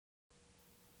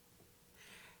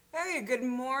Hey, good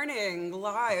morning.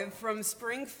 Live from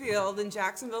Springfield in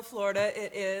Jacksonville, Florida,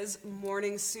 it is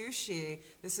Morning Sushi.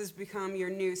 This has become your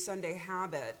new Sunday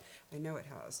habit. I know it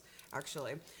has,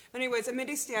 actually. Anyways, I'm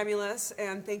Mindy Stamulus,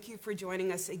 and thank you for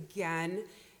joining us again.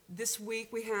 This week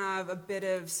we have a bit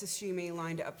of sashimi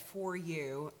lined up for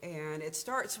you, and it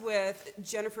starts with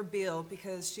Jennifer Beal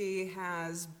because she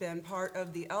has been part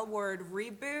of the L Word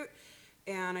reboot,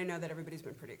 and I know that everybody's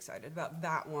been pretty excited about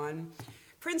that one.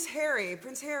 Prince Harry,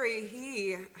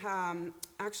 he,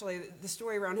 actually, the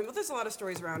story around him, well, there's a lot of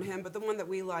stories around him, but the one that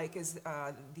we like is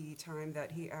the time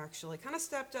that he actually kind of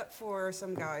stepped up for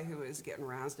some guy who was getting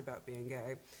razzed about being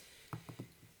gay.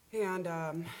 And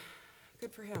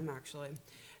good for him, actually.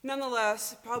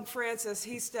 Nonetheless, Pope Francis,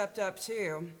 he stepped up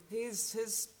too.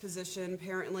 His position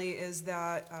apparently is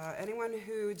that anyone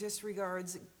who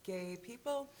disregards gay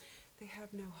people, they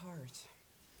have no heart.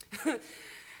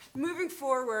 Moving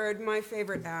forward, my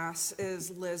favorite ass is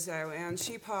Lizzo, and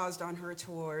she paused on her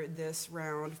tour this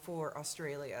round for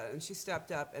Australia, and she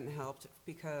stepped up and helped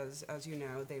because, as you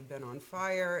know, they've been on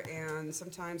fire, and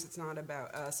sometimes it's not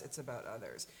about us, it's about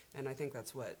others, and I think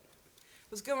that's what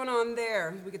was going on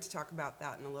there. We get to talk about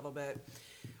that in a little bit.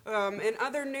 In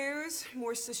other news,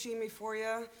 more sashimi for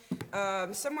you.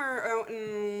 Somewhere out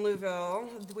in Louisville,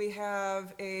 we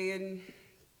have a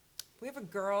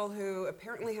girl who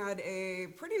apparently had a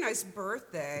pretty nice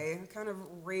birthday, kind of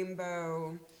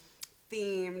rainbow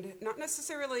themed, not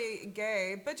necessarily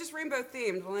gay, but just rainbow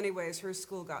themed. Well, anyways, her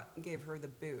school gave her the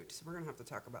boot, so we're gonna have to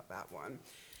talk about that one.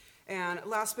 And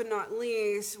last but not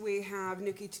least, we have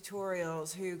Nikkie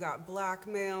Tutorials, who got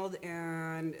blackmailed,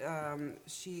 and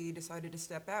she decided to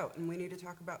step out, and we need to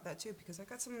talk about that too, because I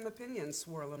got some opinions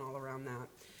swirling all around that.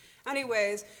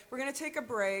 Anyways, we're going to take a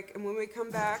break, and when we come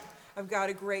back, I've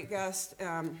got a great guest,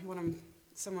 someone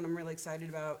I'm really excited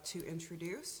about to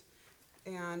introduce,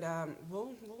 and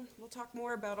we'll talk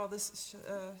more about all this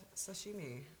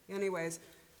sashimi. Anyways,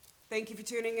 thank you for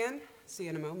tuning in. See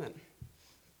you in a moment.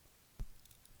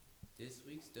 This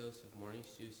week's dose of Morning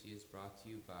Sushi is brought to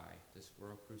you by the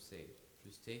Squirrel Crusade,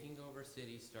 who's taking over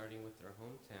cities starting with their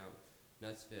hometown,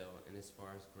 Nutsville, and as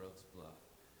far as Groves Bluff.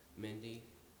 Mindy,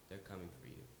 they're coming for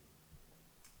you.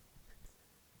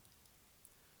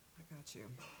 I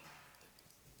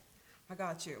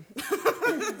got you.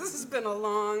 This has been a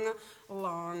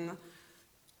long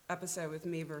episode with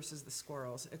me versus the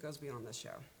squirrels. It goes beyond this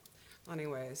show.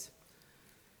 Anyways,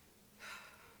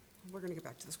 we're going to get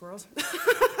back to the squirrels.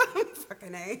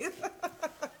 Fucking A.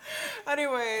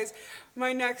 Anyways,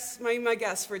 my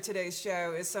guest for today's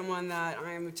show is someone that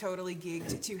I'm totally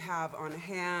geeked to have on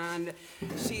hand.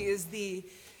 She is the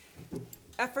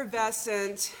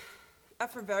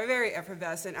very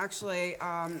effervescent, actually.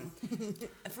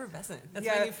 Effervescent. That's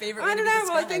yeah, my new favorite. I don't know.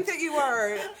 Well, I think that you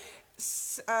are.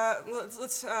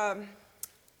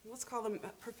 Let's call them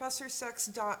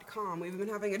ProfessorSex.com. We've been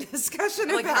having a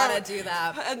discussion about how to do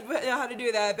that. How to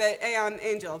do that. But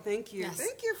Angel, thank you. Yes.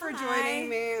 Thank you for joining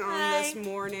me on this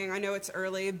morning. I know it's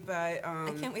early, but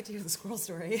I can't wait to hear the squirrel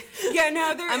story. Yeah,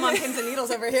 no, I'm on pins and needles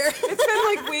over here. It's been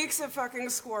like weeks of fucking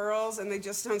squirrels, and they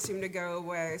just don't seem to go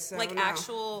away. So like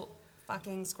actual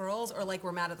fucking squirrels, or like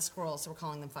we're mad at the squirrels, so we're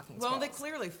calling them fucking squirrels? Well, they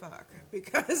clearly fuck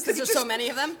because there's so many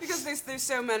of them. Because there's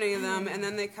so many of them, and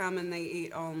then they come and they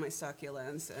eat all my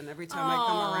succulents, and every time I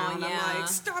come around, I'm like,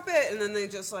 stop it, and then they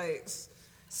just like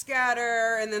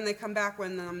scatter, and then they come back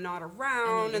when I'm not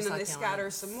around, and then they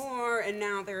scatter some more, and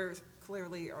now they're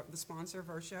clearly the sponsor of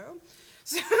our show.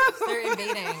 So they're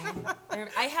invading.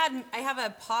 I have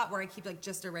a pot where I keep like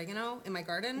just oregano in my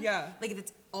garden. Yeah, like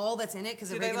it's all that's in it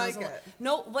because oregano. Do they like it?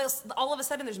 No, well, all of a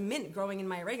sudden there's mint growing in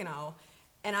my oregano,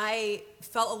 and I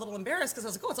felt a little embarrassed because I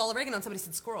was like, oh, it's all oregano, and somebody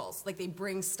said squirrels. Like they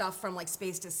bring stuff from like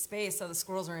space to space, so the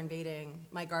squirrels are invading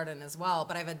my garden as well.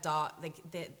 But I have a dog. Like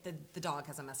the dog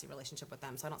has a messy relationship with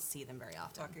them, so I don't see them very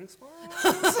often. Fucking squirrels.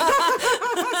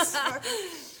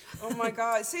 Oh my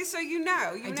God! See, so you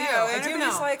know, and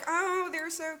everybody's like, oh, they're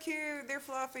so cute, they're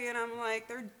fluffy, and I'm like,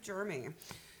 they're germy.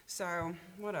 So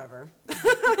whatever.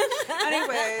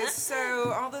 Anyways,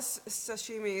 so all this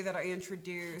sashimi that I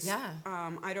introduced,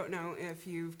 I don't know if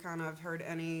you've kind of heard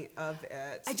any of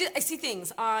it. I see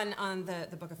things on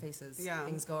the Book of Faces. Yeah,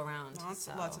 things go around.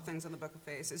 Lots of things on the Book of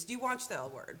Faces. Do you watch the L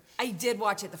Word? I did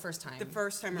watch it the first time. The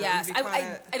first time around. Yes,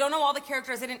 I don't know all the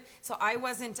characters. I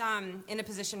wasn't in a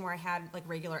position where I had like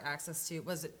regular access to.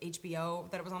 Was it HBO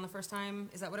that it was on the first time?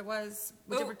 Is that what it was?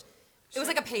 It was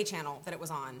like a pay channel that it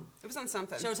was on. It was on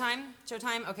something.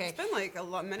 Showtime. Okay. It's been like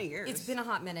many years. It's been a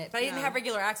hot minute, but I didn't have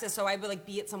regular access, so I would like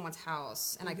be at someone's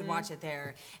house and I could watch it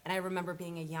there. And I remember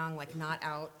being a young, like not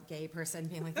out gay person,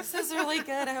 being like, "This is really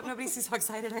good. I hope nobody sees how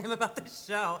excited I am about this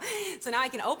show." So now I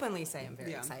can openly say I'm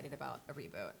very excited about a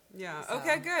reboot. Yeah. So.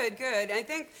 Okay. Good. I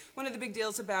think one of the big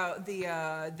deals about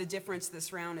the difference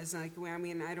this round is like, I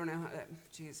mean, I don't know.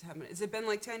 Geez, has it been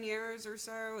like 10 years or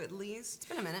so at least? It's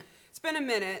been a minute. It's been a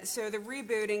minute, so they're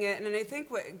rebooting it, and I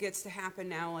think what gets to happen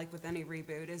now, like with any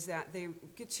reboot, is that they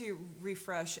get to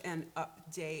refresh and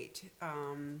update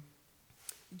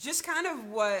just kind of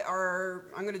what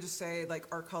I'm going to just say, like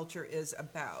our culture is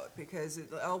about, because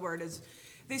the L Word is,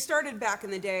 they started back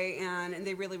in the day, and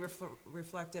they really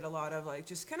reflected a lot of like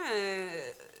just kind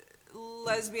of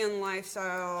lesbian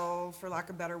lifestyle, for lack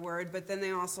of a better word, but then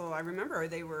they also, I remember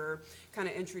they were kind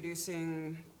of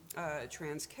introducing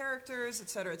trans characters, et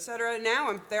cetera.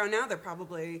 Now they're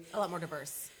probably A lot more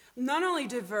diverse. not only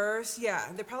diverse,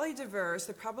 they're probably diverse.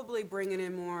 They're probably bringing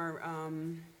in more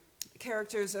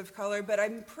characters of color, but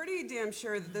I'm pretty damn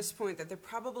sure at this point that they're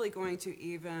probably going to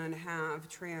even have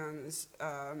trans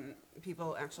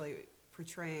people actually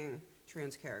portraying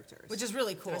trans characters. Which is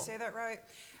really cool. Did I say that right?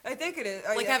 I think it is.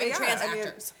 Like having trans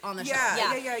actors on the show.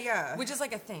 Yeah. Which is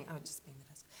like a thing. Oh, just bang the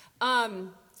desk.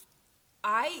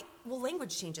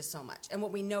 Language changes so much, and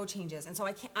what we know changes, and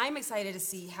so I'm excited to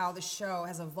see how the show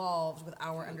has evolved with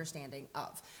our understanding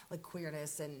of like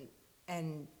queerness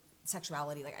and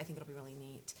sexuality. Like I think it'll be really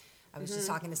neat. I was just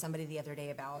talking to somebody the other day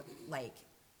about like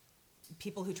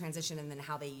people who transition and then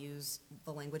how they use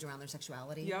the language around their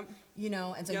sexuality. Yep. You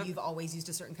know, and so Yep. you've always used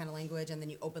a certain kind of language, and then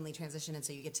you openly transition, and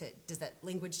so you get to, does that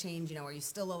language change? You know, are you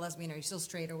still a lesbian? Are you still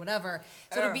straight or whatever?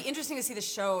 So it'll be interesting to see the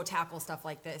show tackle stuff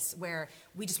like this, where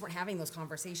we just weren't having those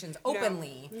conversations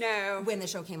openly. No. When the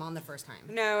show came on the first time.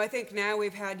 No, I think now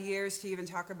we've had years to even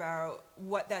talk about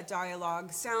what that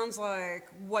dialogue sounds like,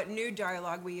 what new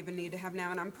dialogue we even need to have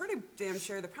now, and I'm pretty damn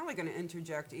sure they're probably going to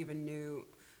interject even new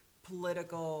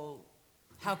political.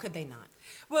 How could they not?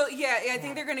 Well, I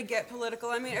think they're going to get political.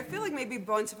 I mean, I feel like maybe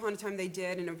once upon a time they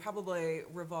did, and it probably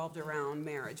revolved around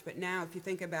marriage. But now, if you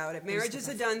think about it, marriage is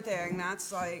a done thing.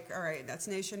 That's like, all right, that's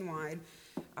nationwide,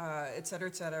 et cetera,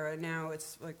 et cetera. Now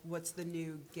it's like, what's the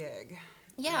new gig?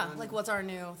 Yeah, like what's our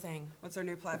new thing? What's our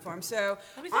new platform? So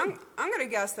I'm going to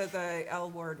guess that the L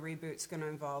Word reboot's going to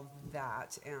involve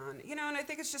that, and and I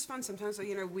think it's just fun sometimes. So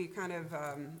we kind of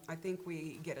I think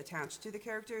we get attached to the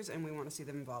characters and we want to see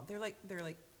them involved. They're like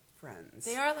friends.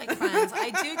 They are like friends.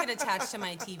 I do get attached to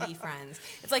my TV friends.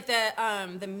 It's like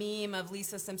the meme of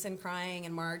Lisa Simpson crying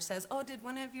and Marge says, "Oh, did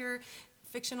one of your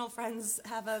fictional friends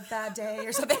have a bad day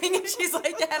or something?" And she's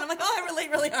like, "Yeah." And I'm like, "Oh, I relate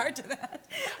really hard to that."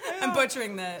 I'm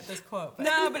butchering this quote. But.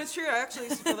 No, but it's true. I actually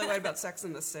used to feel that way about Sex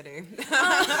in the City.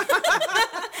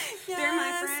 Yes, they're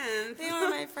my friends. They are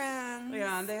my friends.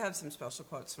 Yeah, they have some special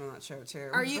quotes from that show too.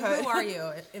 Are you? Who are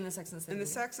you in the Sex and the City? In the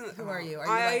Sex and Who are you?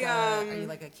 Are you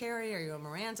like a Carrie? Are you a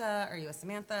Miranda? Are you a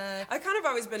Samantha? I kind of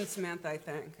always been Samantha. I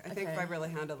think Okay. if I really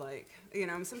had to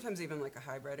I'm sometimes even like a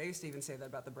hybrid. I used to even say that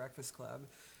about the Breakfast Club.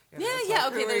 Yeah, it's yeah,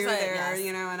 like, okay, who there's are you a- there,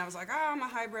 yes. and I was like, oh, I'm a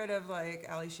hybrid of like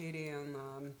Ali Sheedy and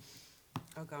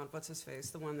oh god, what's his face?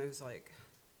 The one who's like,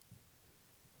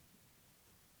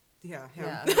 yeah, him.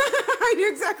 Yeah. I knew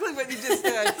exactly what you just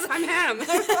did. I'm him.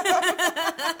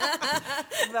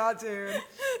 That dude.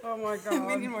 Oh my god.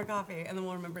 We need more coffee, and then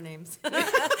we'll remember names.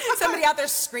 Somebody out there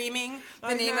screaming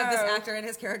the name of this know. actor and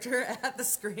his character at the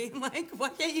screen. Like, why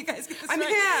can't you guys get this I'm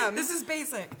right? him. This is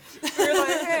basic. You're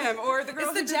like him, or the girl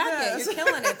It's the who did jacket. this. You're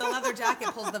killing it. The leather jacket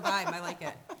pulls the vibe. I like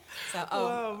it. So,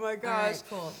 Oh my gosh. All right,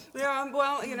 cool. Yeah,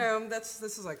 well, this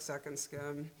is like second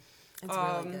skim. It's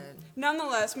really good.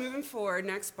 Nonetheless, moving forward,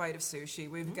 next bite of sushi,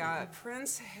 we've got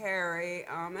Prince Harry,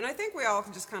 and I think we all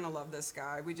just kind of love this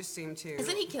guy. We just seem to.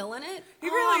 Isn't he killing it? He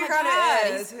really my kinda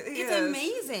God. is. He He's is.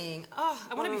 amazing. Oh,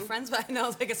 I want to be friends, but I know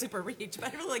it's like a super reach,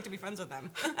 but I really like to be friends with them.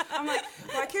 I'm like,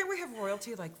 why can't we have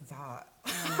royalty like that?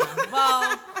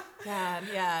 Well,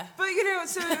 yeah. But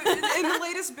so in the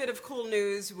latest bit of cool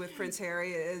news with Prince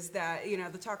Harry is that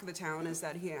the talk of the town is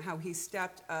that how he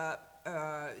stepped up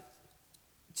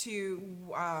to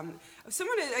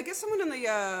someone in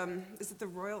the is it the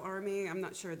Royal Army? I'm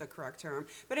not sure the correct term,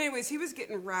 but anyways, he was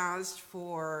getting roused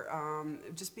for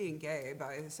just being gay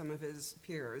by some of his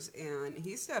peers, and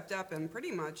he stepped up and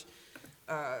pretty much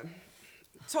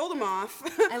told him off.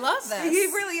 I love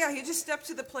this. He just stepped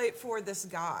to the plate for this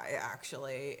guy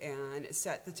actually, and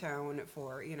set the tone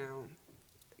for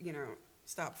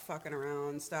stop fucking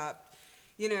around, stop.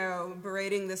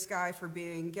 Berating this guy for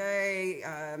being gay.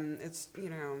 It's,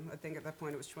 I think at that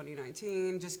point it was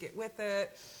 2019. Just get with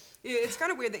it. It's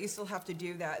kind of weird that you still have to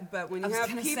do that, but when I you was have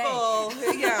gonna people,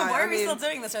 say, yeah, why I are we mean, still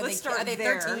doing this? Are let's they start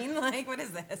there. 13? Like, what is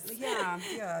this? Yeah.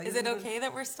 Is it okay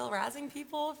that we're still razzing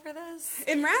people for this?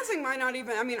 And razzing might not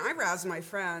even, I mean, I razz my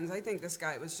friends. I think this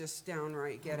guy was just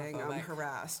downright getting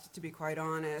harassed, to be quite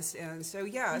honest. And so,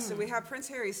 so we have Prince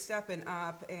Harry stepping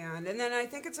up, and then I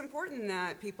think it's important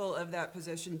that people of that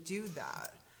position do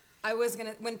that. I was going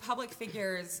to, when public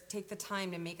figures take the time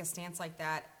to make a stance like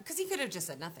that, because he could have just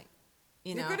said nothing.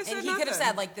 You know, could have said and he could have nothing.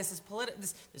 said like, this is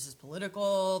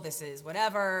political, this is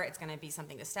whatever, it's going to be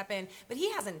something to step in. But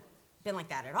he hasn't been like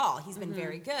that at all. He's been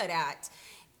very good at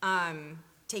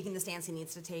taking the stance he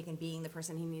needs to take and being the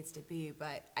person he needs to be.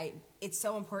 But it's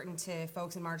so important to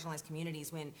folks in marginalized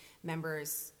communities when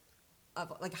members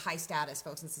of like high status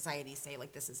folks in society say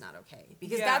like, this is not okay,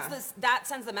 because that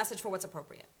sends the message for what's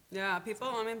appropriate. Yeah,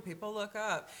 people look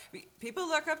up. People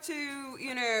look up to,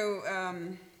 you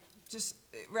know, just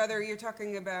whether you're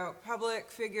talking about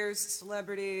public figures,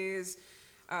 celebrities,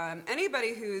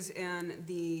 anybody who's in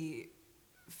the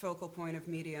focal point of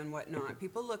media and whatnot.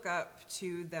 People look up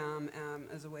to them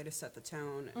as a way to set the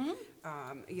tone.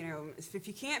 You know, if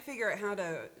you can't figure out how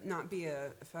to not be a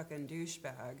fucking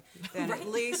douchebag, then at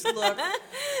least look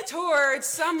towards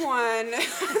someone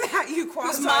that you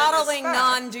qualify Who's modeling respect.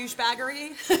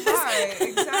 non-douchebaggery. Right,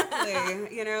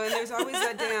 exactly. You know, and there's always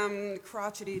that damn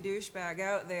crotchety douchebag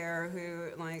out there who,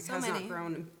 like, has not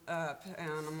grown up.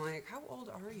 And I'm like, how old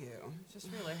are you? Just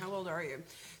really, how old are you?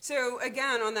 So,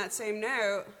 again, on that same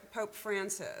note, Pope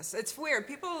Francis. It's weird.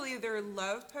 People either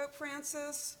love Pope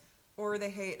Francis or they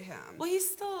hate him. Well, he's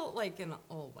still, like, an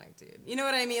old white dude. You know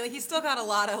what I mean? Like, he's still got a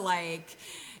lot of, like...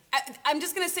 I'm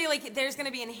just going to say, like, there's going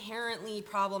to be inherently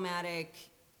problematic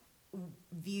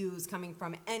views coming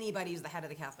from anybody who's the head of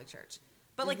the Catholic Church.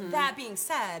 But, like, that being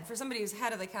said, for somebody who's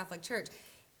head of the Catholic Church,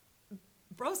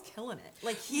 bro's killing it.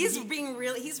 Like, he's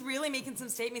really making some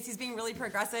statements. He's being really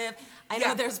progressive. I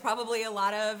know there's probably a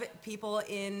lot of people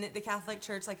in the Catholic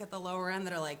Church, like, at the lower end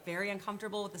that are, like, very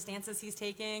uncomfortable with the stances he's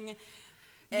taking.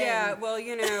 Yeah, well,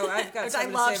 you know, I've got which I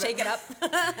something love, to say shake it up.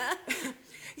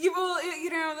 You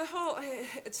know, the whole, I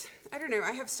don't know,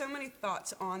 I have so many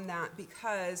thoughts on that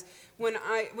because when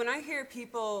I hear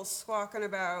people squawking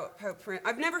about Pope Francis,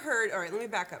 I've never heard, all right, let me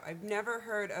back up. I've never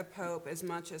heard a Pope as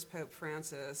much as Pope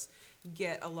Francis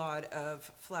get a lot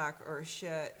of flack or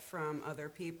shit from other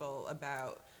people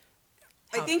about,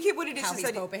 I think what it is How is he's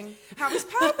that poping. How he's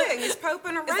poping. He's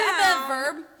poping around. Is that the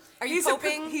verb? Are you He's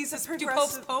poping? He's a Do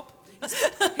popes progressive. pope?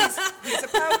 He's a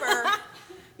poper.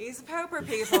 He's a poper,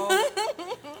 people.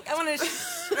 I want a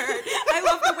shirt. I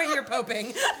love the way you're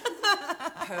poping.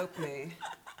 Pope me.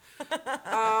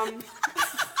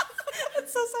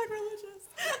 It's so sacrilegious.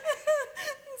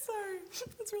 I'm sorry.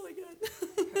 That's really good.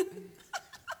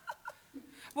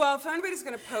 Well, if anybody's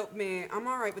going to pope me, I'm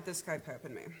all right with this guy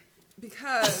poping me.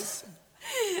 Because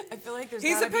I feel like there's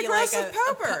he's a gotta be like progressive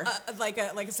poper. like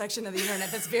a section of the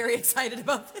internet that's very excited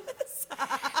about this.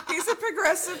 He's a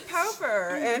progressive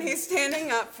poper, and he's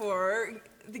standing up for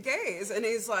the gays, and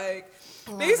he's like,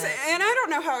 and I don't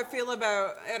know how I feel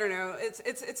about, I don't know,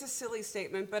 it's a silly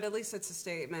statement, but at least it's a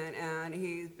statement, and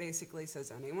he basically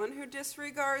says, anyone who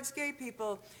disregards gay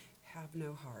people have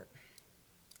no heart.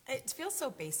 It feels so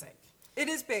basic. It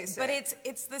is basic. But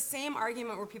it's the same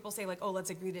argument where people say, like, oh, let's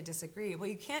agree to disagree. Well,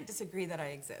 you can't disagree that I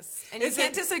exist. And you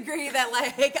can't disagree that,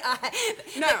 like,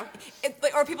 No.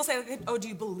 Or people say, like, oh, do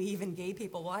you believe in gay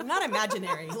people? Well, I'm not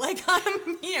imaginary. Like,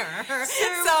 I'm here. So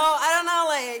I don't know,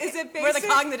 like, is it where the basic?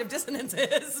 cognitive dissonance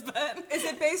is. But Is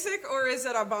it basic, or is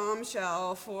it a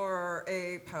bombshell for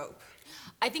a pope?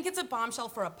 I think it's a bombshell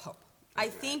for a pope. I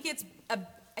think it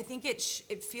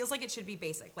feels like it should be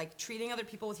basic, like treating other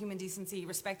people with human decency,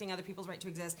 respecting other people's right to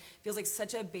exist. Feels like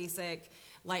such a basic,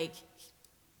 of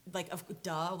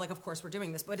course we're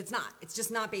doing this, but it's not. It's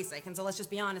just not basic. And so let's just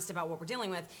be honest about what we're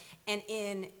dealing with. And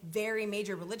in very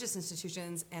major religious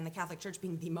institutions, and the Catholic Church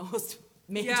being the most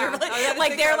major,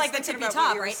 they're like the tippy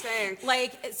top, right?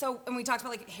 Like, so, and we talked about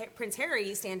like Prince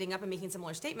Harry standing up and making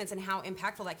similar statements and how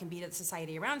impactful that can be to the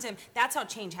society around him. That's how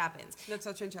change happens. That's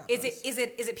how change happens. Is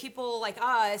it people like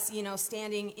us, you know,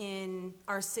 standing in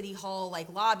our city hall like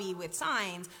lobby with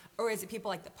signs, or is it people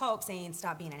like the Pope saying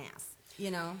stop being an ass? You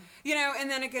know,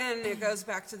 and then again, it goes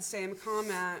back to the same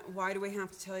comment. Why do we have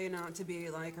to tell you not to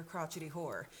be like a crotchety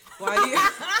whore? Why do you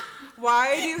have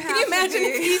Can you to imagine be?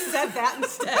 if he said that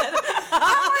instead?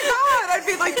 Oh my God! I'd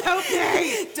be like,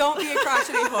 Don't be a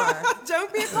crotchety whore.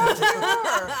 don't be a crotchety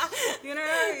whore. You know,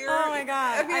 Oh my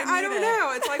God, I mean, I don't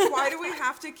know. It's like, Why do we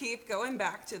have to keep going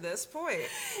back to this point?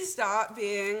 Stop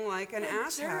being like an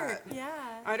asshat. Yeah.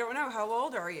 I don't know. How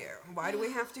old are you? Why do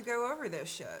we have to go over this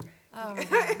shit? Oh my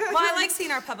God. Well, I like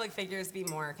seeing our public figures be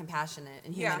more compassionate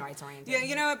and human rights oriented. Yeah,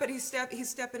 you know what? But he's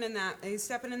stepping in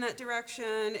that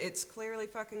direction. It's clearly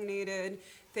fucking needed.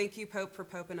 Thank you, Pope, for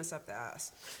poping us up the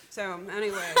ass. So,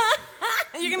 anyway.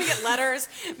 You're gonna get letters,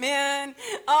 man.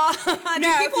 No,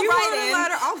 if you write want in? a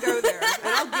letter, I'll go there and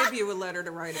I'll give you a letter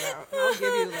to write about. I'll give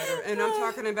you a letter, and I'm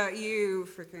talking about you,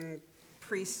 freaking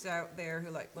priests out there who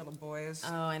like little boys.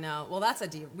 Oh, I know. Well, that's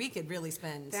we could really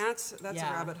spend. That's Yeah.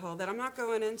 a rabbit hole that I'm not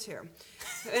going into.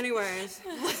 Anyways,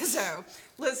 Lizzo,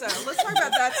 let's talk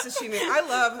about that sashimi.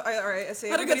 All right, I see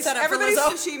What a good setup for everybody's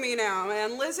Lizzo. sashimi now,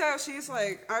 and Lizzo, she's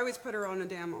like, I always put her on a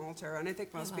damn altar, and I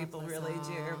think most people really Lizzo.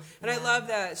 do. And I love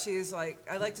that she's like,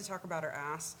 I like to talk about her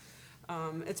ass.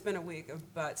 It's been a week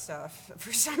of butt stuff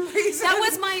for some reason. That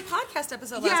was my podcast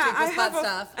episode last week, was butt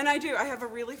stuff. And I have a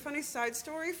really funny side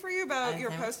story for you about your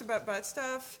Okay. post about butt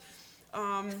stuff.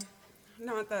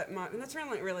 Not that much, and that's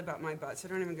really about my butt, so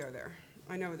don't even go there.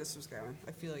 I know where this was going.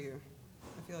 I feel you.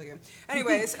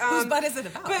 Anyways. Whose butt is it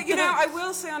about? But, I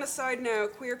will say on a side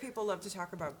note, queer people love to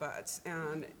talk about butts,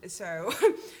 and so...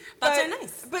 Butts are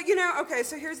nice. But, okay,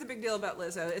 so here's the big deal about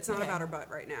Lizzo. It's not about her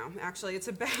butt right now. Actually, it's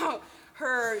about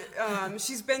her...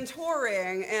 she's been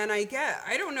touring, and I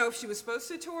don't know if she was supposed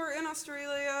to tour in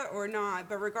Australia or not,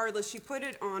 but regardless, she put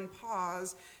it on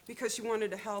pause because she wanted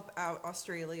to help out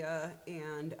Australia,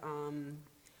 and...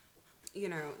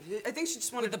 I think she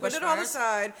just wanted to put it on the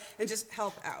side and just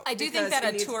help out. I do think that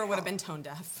a tour would have been tone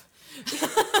deaf.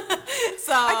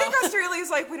 So I think Australia's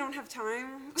like, we don't have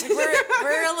time.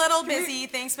 we're a little busy.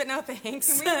 Thanks, but no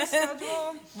thanks. Can we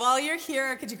reschedule? While you're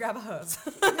here, could you grab a hose?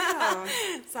 Yeah.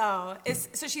 So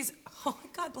she's. Oh,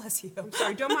 God bless you. I'm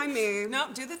sorry, don't mind me. No,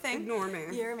 do the thing. Ignore me.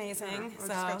 You're amazing. Yeah, I'm just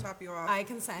gonna top you off. I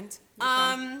consent.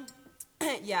 Okay.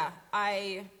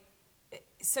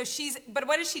 But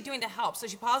what is she doing to help? So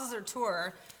she pauses her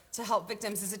tour to help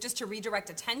victims. Is it just to redirect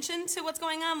attention to what's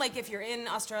going on? Like, if you're in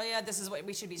Australia, this is what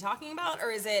we should be talking about? Or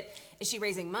is she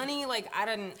raising money? Like, I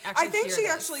didn't actually I think hear she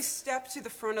this. actually stepped to the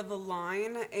front of the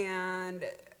line, and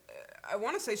I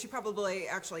want to say she probably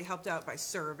actually helped out by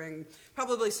serving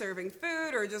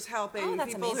food or just helping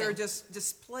that's people who are amazing. just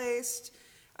displaced,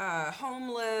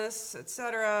 homeless,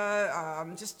 etc.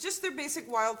 Just their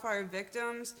basic wildfire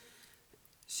victims.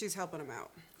 She's helping them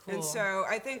out. Cool. And so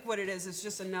I think what it is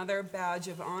just another badge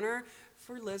of honor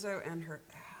for Lizzo and her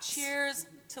ass. Cheers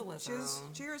to Lizzo.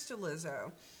 Cheers to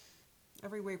Lizzo.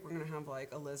 Every week we're going to have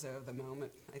like a Lizzo of the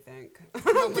moment, I think. The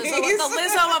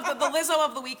Lizzo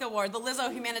of the Week award, the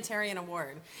Lizzo Humanitarian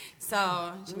Award.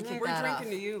 So she can kick We're that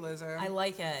drinking off. to you, Lizzo. I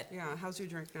like it. Yeah, how's your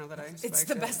drink now that I It's spiked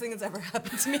the it? best thing that's ever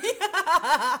happened to me.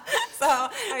 So,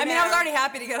 I mean, I was already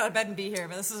happy to get out of bed and be here,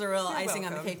 but this is a real icing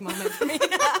on the welcome. cake moment for me.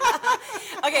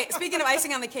 Okay, speaking of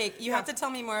icing on the cake, you have to tell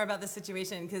me more about this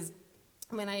situation, because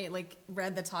when I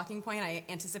read the talking point, I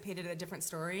anticipated a different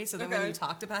story. So then when Okay. you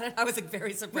talked about it, I was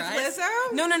very surprised.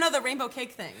 Lizzo? No, the rainbow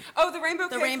cake thing. Oh, the rainbow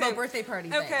cake rainbow thing. birthday party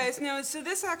thing. Okay, so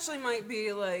this actually might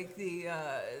be like the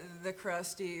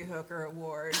Krusty Hooker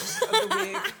Award of the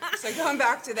week. So going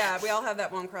back to that, we all have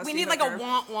that one Krusty We need Hooker. like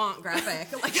a want graphic.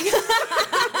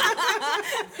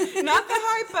 Not the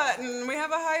hype button. We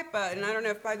have a hype button. I don't know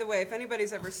if, by the way, if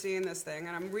anybody's ever seen this thing,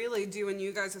 and I'm really doing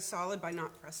you guys a solid by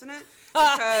not pressing it,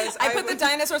 because I put the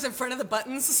dinosaurs in front of the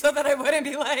buttons so that I wouldn't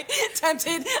be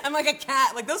tempted. I'm like a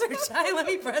cat. Like, those are shy. Let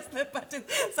me press the button.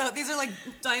 So these are like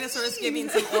dinosaurs giving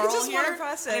some oral just here. wanna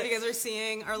press I don't know it. if you guys are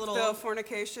seeing our little. the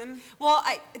fornication. Well,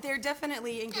 they're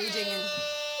definitely engaging in.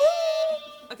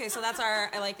 Okay, so that's I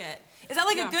like it. Is that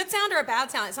like a good sound or a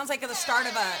bad sound? It sounds like at the start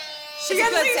of a. It's a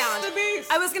good unleashed sound. the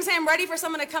beast. I was gonna say I'm ready for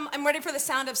someone to come. I'm ready for the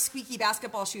sound of squeaky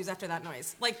basketball shoes after that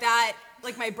noise. Like that.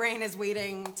 Like my brain is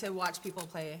waiting to watch people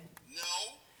play. No.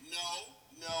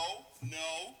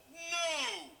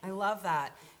 I love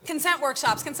that. Consent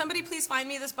workshops. Can somebody please find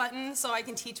me this button so I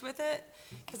can teach with it?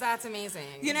 Because that's amazing.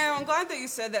 You know, I'm glad that you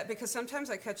said that, because sometimes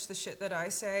I catch the shit that I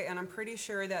say, and I'm pretty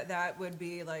sure that would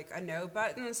be like a no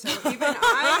button. So even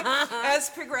I, as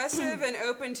progressive and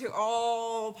open to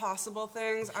all possible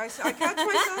things, I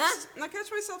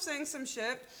catch myself saying some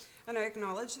shit, and I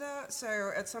acknowledge that.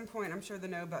 So at some point, I'm sure the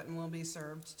no button will be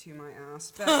served to my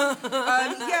ass. But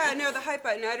the hype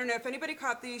button. I don't know if anybody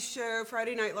caught the show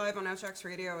Friday Night Live on FX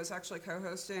Radio. I was actually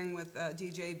co-hosting with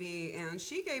DJ B, and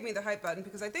she gave me the hype button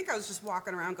because I think I was just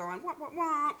walking around going wah wah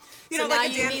wah, So like now a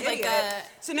you damn need, idiot. like,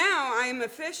 So now I'm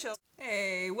official.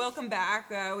 Hey, welcome back.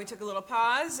 We took a little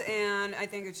pause, and I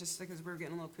think it's just because we're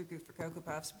getting a little cuckoo for Cocoa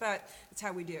Puffs, but it's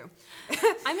how we do.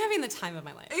 I'm having the time of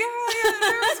my life. Yeah,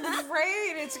 it's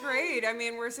great. It's great. I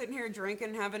mean, we're sitting here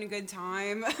drinking, having a good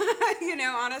time.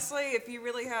 Honestly, if you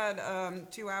really had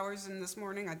 2 hours in this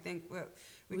morning, I think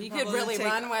we could really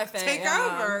run with it. Take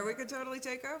over. We could totally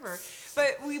take over.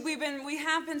 But we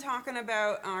have been talking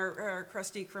about our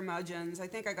crusty curmudgeons. I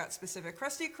think I got specific.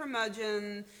 Crusty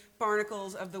curmudgeon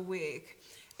barnacles of the week.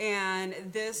 And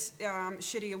this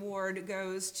shitty award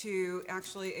goes to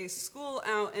actually a school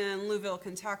out in Louisville,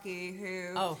 Kentucky, who...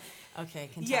 Oh, okay,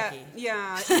 Kentucky.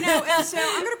 Yeah. And so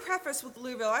I'm going to preface with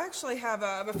Louisville. I actually have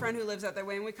a friend who lives out that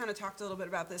way, and we kind of talked a little bit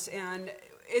about this. And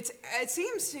it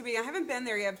seems to be, I haven't been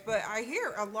there yet, but I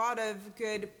hear a lot of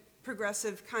good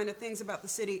progressive kind of things about the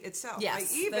city itself.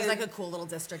 Yes, there's like a cool little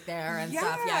district there and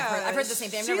stuff. Yeah, I've heard the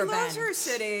same thing. I've never been. She loves her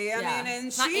city. I mean, and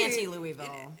it's not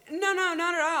anti-Louisville. No, not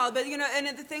at all. But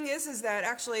and the thing is that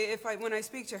actually, when I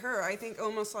speak to her, I think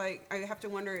almost like I have to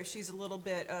wonder if she's a little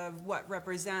bit of what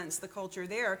represents the culture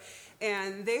there,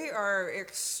 and they are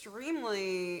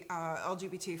extremely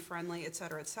LGBT friendly, et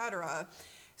cetera, et cetera.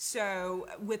 So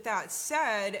with that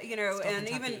said, and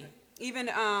Kentucky. even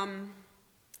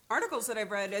articles that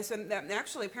I've read is that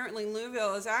actually apparently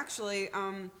Louisville is actually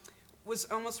was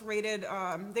almost rated.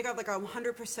 They got like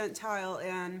 100 percentile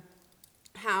in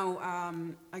how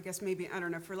I guess maybe I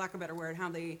don't know for lack of a better word how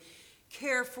they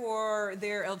care for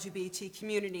their LGBT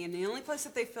community, and the only place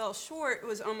that they fell short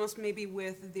was almost maybe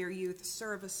with their youth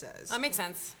services. That makes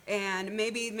sense. And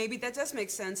maybe that does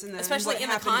make sense especially in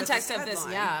the context of this,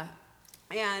 yeah.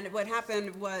 And what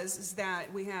happened was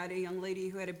that we had a young lady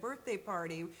who had a birthday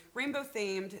party, rainbow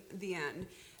themed, the end.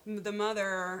 The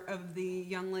mother of the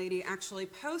young lady actually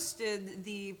posted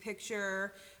the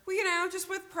picture, just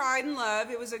with pride and love.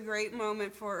 It was a great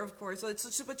moment for, of course, it's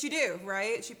just what you do,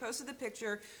 right? She posted the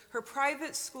picture. Her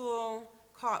private school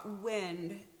caught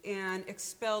wind and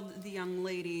expelled the young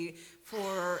lady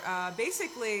for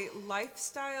basically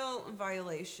lifestyle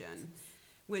violation.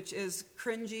 Which is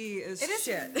cringy as shit.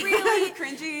 It is really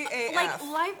cringy AF.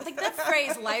 Like that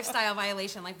phrase, lifestyle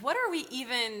violation. Like, what are we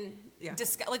even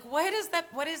like, what is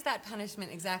that punishment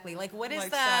exactly? Like, what is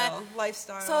that?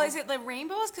 Lifestyle. So is it like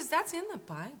rainbows? Because that's in the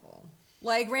Bible.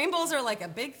 Like, rainbows are like a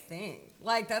big thing.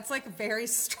 Like, that's like very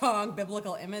strong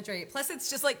biblical imagery. Plus,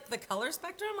 it's just like the color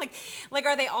spectrum. Like,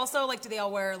 are they also like? Do they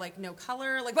all wear like no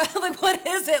color? Like, what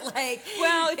is it like?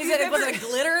 Well, was it a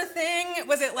glitter thing?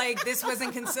 Was it like this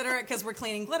wasn't considerate because we're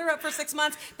cleaning glitter up for 6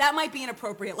 months? That might be an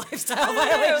appropriate lifestyle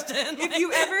violation. If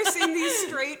you ever seen the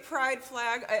straight pride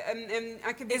flag,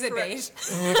 I could be Is it correct. beige?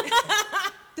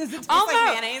 Does it taste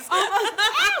like mayonnaise?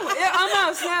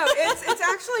 Almost, no. It's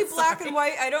actually black and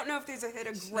white. I don't know if there's a hit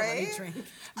of gray,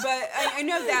 but I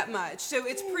know that much. So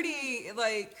it's pretty,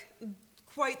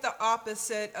 quite the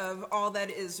opposite of all that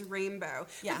is rainbow.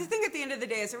 Yeah. But the thing at the end of the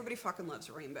day is everybody fucking loves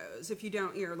rainbows. If you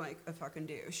don't, you're like a fucking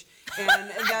douche.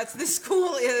 And that's, the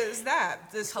school is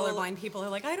that. The school, colorblind people are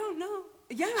like, I don't know.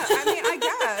 Yeah, I mean, I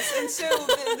guess. And so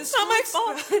the It's not my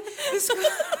fault.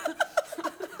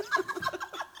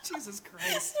 Jesus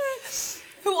Christ.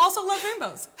 Who also loves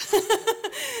rainbows.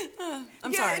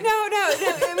 I'm sorry. No.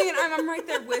 I mean, I'm right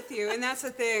there with you, and that's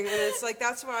the thing. And it's like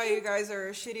that's why you guys are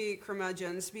shitty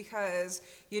curmudgeons, because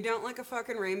you don't like a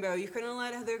fucking rainbow. You couldn't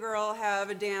let the girl have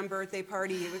a damn birthday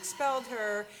party. You expelled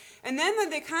her, and then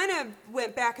they kind of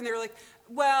went back and they were like,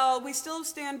 well, we still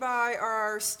stand by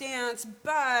our stance,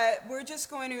 but we're just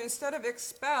going to, instead of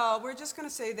expel, we're just going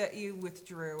to say that you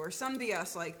withdrew or some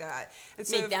BS like that. And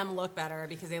so make them look better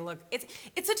because they look. It's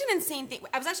such an insane thing.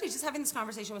 I was actually just having this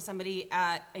conversation with somebody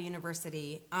at a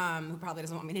university who probably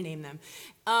doesn't want me to name them,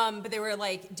 but they were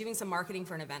like doing some marketing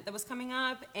for an event that was coming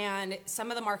up, and some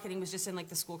of the marketing was just in like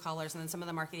the school colors, and then some of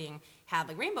the marketing had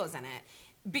like rainbows in it.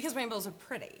 Because rainbows are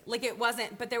pretty. Like it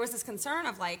wasn't, but there was this concern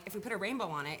of like, if we put a rainbow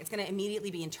on it, it's going to immediately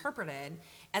be interpreted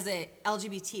as a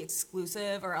LGBT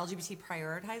exclusive or LGBT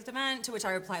prioritized event, to which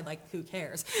I replied like, who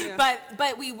cares? Yeah.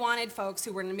 But we wanted folks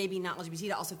who were maybe not LGBT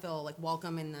to also feel like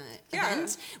welcome in the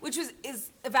event, which is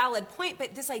a valid point.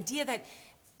 But this idea that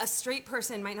a straight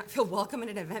person might not feel welcome in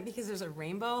an event because there's a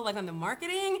rainbow, like on the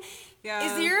marketing.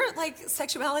 Yeah. Is your like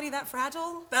sexuality that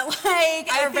fragile? That like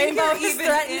a rainbow is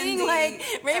threatening? Like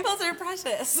rainbows are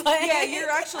precious. Like, yeah, you're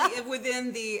actually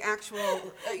within the actual.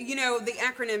 The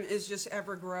acronym is just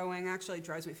ever growing. Actually, it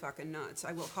drives me fucking nuts.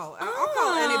 I will call. I'll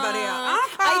call anybody out.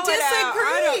 I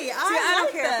disagree. I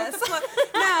don't care. This.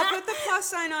 Put the plus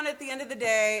sign on it at the end of the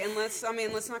day, and let's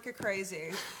not get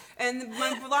crazy. And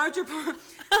my larger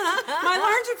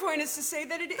point is to say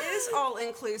that it is all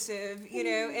inclusive,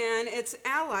 and it's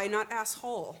ally, not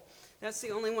asshole. That's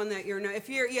the only one that you're not. If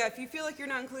you feel like you're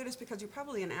not included, it's because you're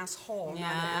probably an asshole,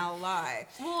 not an ally.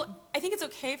 Well, I think it's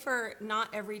okay for not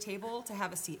every table to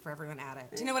have a seat for everyone at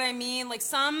it. Do you know what I mean? Like,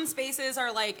 some spaces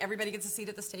are like, everybody gets a seat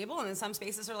at this table, and then some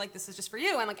spaces are like, this is just for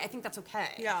you. And like, I think that's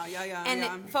okay. Yeah.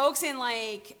 And folks in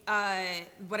like,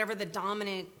 whatever the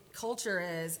dominant culture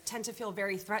is, tend to feel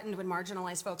very threatened when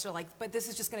marginalized folks are like, but this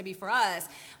is just going to be for us.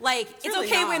 Like, it's really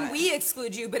okay not. when we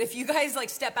exclude you, but if you guys like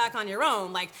step back on your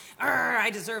own, like, I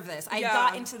deserve this. I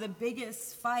got into the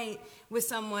biggest fight with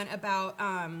someone about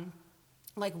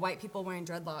like white people wearing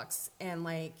dreadlocks and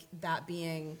like that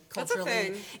being culturally.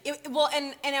 That's a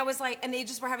thing. And I was like, and they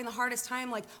just were having the hardest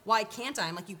time. Like, why can't I?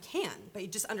 I'm like, you can, but you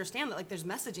just understand that like there's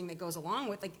messaging that goes along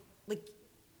with like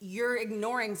you're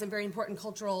ignoring some very important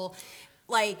cultural,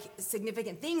 like,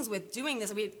 significant things with doing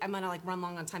this. I'm gonna like run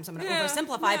long on time, so I'm gonna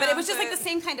oversimplify. But it was just like the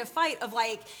same kind of fight of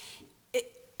like,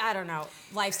 I don't know,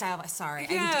 lifestyle. Sorry,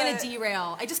 I'm gonna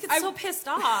derail. I just get so pissed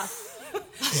off.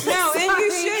 No, and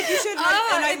you should.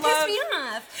 And it pissed me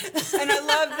off. And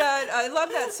I love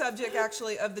that subject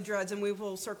actually of the dreads, and we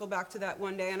will circle back to that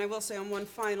one day. And I will say on one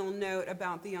final note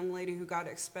about the young lady who got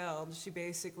expelled. She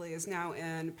basically is now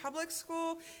in public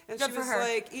school, and Good she for was her.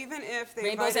 like, even if they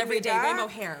Rainbows invited every me day, back, rainbow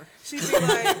hair. she'd be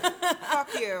like, fuck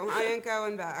you, I ain't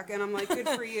going back. And I'm like, good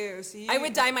for you. So I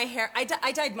would dye my hair.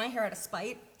 I dyed my hair out of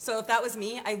spite. So if that was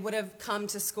me, I would have come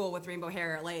to school with rainbow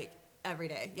hair like every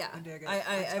day. Yeah, I dig it.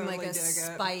 I'm like totally a dig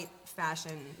it. spite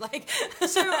fashion. Like,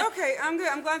 So okay, I'm good.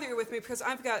 I'm glad that you're with me because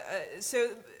I've got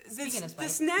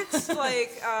this next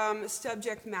like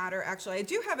subject matter. Actually, I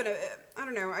do have I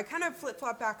don't know. I kind of flip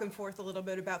flop back and forth a little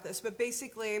bit about this, but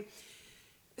basically,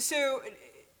 so.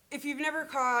 If you've never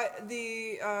caught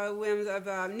the whims of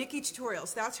Nikkie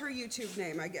Tutorials, that's her YouTube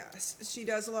name, I guess. She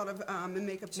does a lot of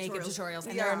makeup tutorials.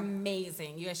 And they're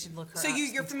amazing. You guys should look her up. So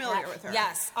you're familiar with her?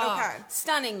 Yes. Okay.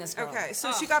 Stunning, this girl. Okay,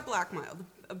 so she got blackmailed.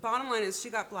 Bottom line is she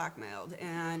got blackmailed,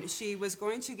 and she was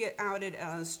going to get outed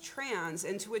as trans,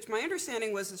 and to which my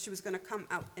understanding was that she was going to come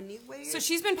out anyway. So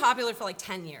she's been popular for like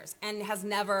 10 years and has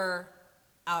never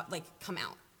come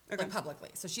out like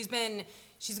publicly. So she's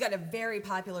got a very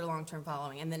popular long-term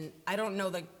following, and then I don't know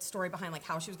the story behind like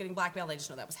how she was getting blackmailed. I just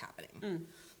know that was happening.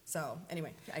 So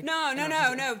anyway, No.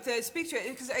 To speak to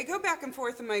it, because I go back and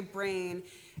forth in my brain,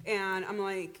 and I'm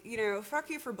like, fuck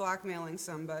you for blackmailing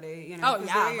somebody. Oh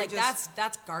yeah, like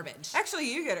that's garbage. Actually,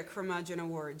 you get a curmudgeon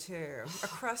award too, a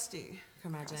crusty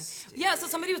curmudgeon. Yeah, so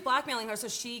somebody was blackmailing her, so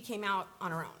she came out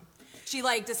on her own. She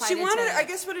like decided I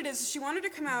guess what it is, she wanted to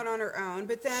come out on her own,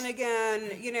 but then again,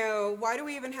 why do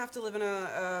we even have to live in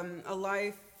a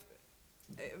life,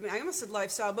 I almost said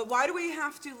lifestyle, but why do we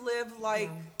have to live like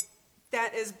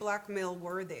that is blackmail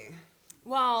worthy?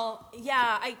 Well,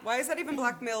 yeah, why is that even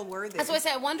blackmail worthy? That's what I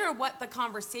say. I wonder what the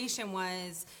conversation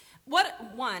was.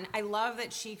 I love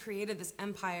that she created this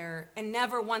empire and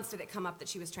never once did it come up that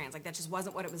she was trans. Like, that just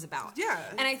wasn't what it was about. Yeah.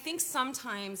 And I think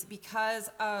sometimes because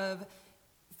of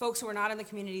folks who are not in the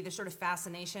community, there's sort of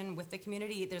fascination with the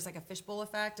community. There's like a fishbowl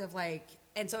effect of like,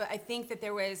 and so I think that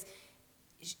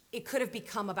it could have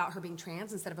become about her being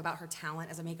trans instead of about her talent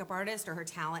as a makeup artist or her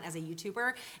talent as a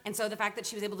YouTuber. And so the fact that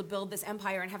she was able to build this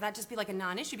empire and have that just be like a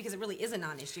non-issue, because it really is a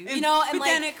non-issue, but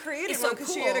then it created one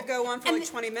because she had to go on for like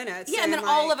 20 minutes. Yeah, and then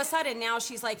all of a sudden now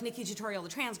she's like Nikkie Tutorial, the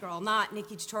trans girl, not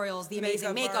Nikkie Tutorial's the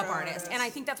amazing makeup artist. And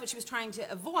I think that's what she was trying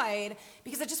to avoid,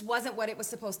 because it just wasn't what it was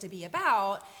supposed to be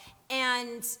about.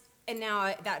 And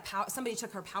now somebody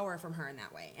took her power from her in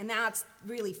that way, and that's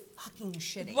really fucking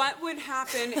shitty. What would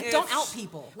happen if... Don't out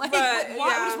people. Like,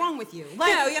 what is wrong with you?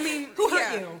 Like, no, I mean... Who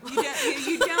hurt you?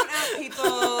 You don't out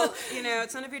people.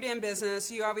 It's none of your damn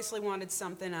business. You obviously wanted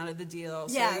something out of the deal,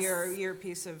 so yes. you're a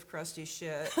piece of crusty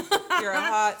shit. You're a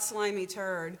hot, slimy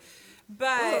turd.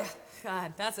 But... Ugh.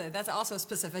 God, that's also a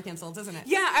specific insult, isn't it?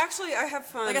 Yeah, actually, I have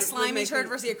fun. Like a slimy turd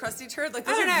versus a crusty turd? Like,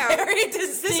 I don't know. Very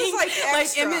distinct, this is like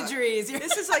extra. imageries.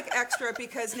 This is like extra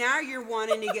because now you're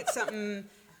wanting to get something...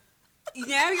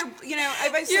 Now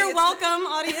you're welcome,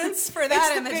 audience, for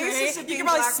that imagery. You can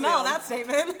probably smell that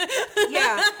statement.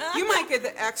 Yeah, you might get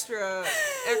the extra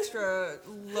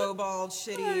lowballed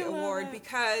shitty award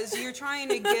because you're trying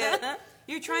to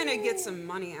get some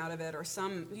money out of it, or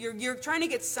you're trying to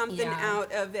get something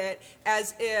out of it,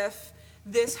 as if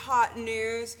this hot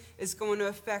news is going to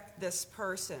affect this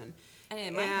person. And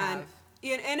it might have.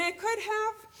 And it could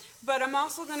have, but I'm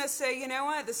also going to say, you know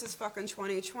what? This is fucking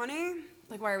 2020.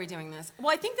 Like, why are we doing this? Well,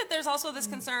 I think that there's also this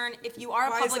concern, if you are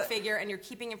a public figure and you're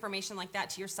keeping information like that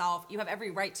to yourself, you have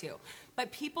every right to.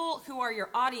 But people who are your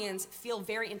audience feel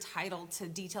very entitled to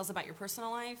details about your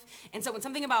personal life. And so when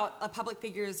something about a public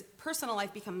figure's personal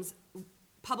life becomes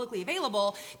publicly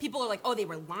available, people are like, oh, they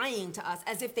were lying to us,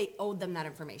 as if they owed them that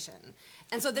information.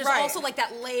 And so there's Right. also like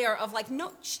that layer of like,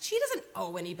 no, she doesn't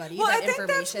owe anybody Well, that I think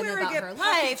that's information where I about get her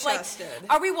life. Like, puffy-chested.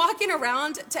 are we walking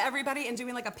around to everybody and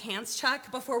doing like a pants check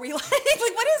before we like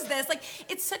what is this? Like,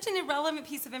 it's such an irrelevant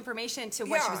piece of information to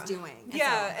what she was doing. And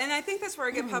Yeah, so- and I think that's where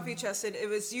I get puffy-chested. It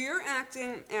was you're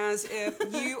acting as if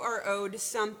you are owed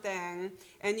something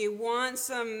and you want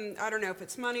some, I don't know if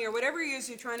it's money or whatever it is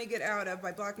you're trying to get out of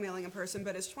by blackmailing a person,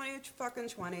 but it's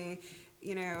 20,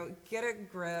 you know, get a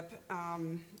grip.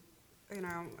 You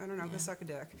know, I don't know, go suck a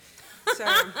dick. So,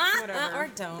 whatever. Or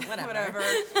don't, whatever. Whatever.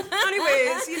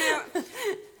 Anyways, you know,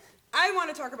 I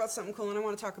want to talk about something cool, and I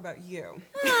want to talk about you.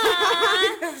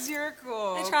 Because you're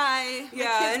cool. I try. My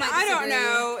Yeah, kids and might I don't disagree.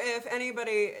 know if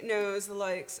anybody knows the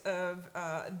likes of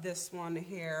this one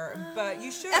here, but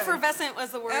you should. Effervescent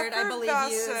was the word I believe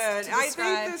used to Effervescent. I think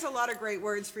describe. there's a lot of great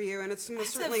words for you, and it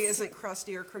most certainly isn't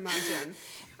crusty or curmudgeon.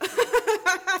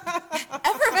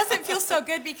 Effervescent feels so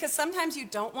good because sometimes you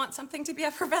don't want something to be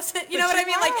effervescent. You know what I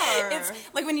mean? Like, it's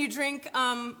like when you drink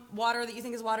water that you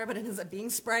think is water, but it ends up being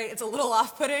Sprite. It's a little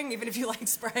off-putting, even if you like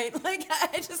Sprite. Like,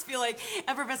 I just feel like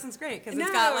effervescent's great because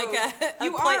it's got like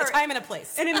a time and a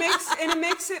place. And it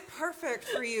makes it perfect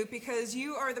for you because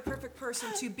you are the perfect person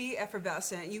to be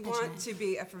effervescent. You want to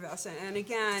be effervescent. And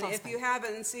again, if you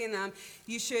haven't seen them,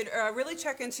 you should really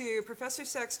check into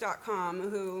ProfessorSex.com,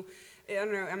 who, I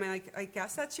don't know, I mean, I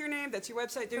guess that's your name? That's your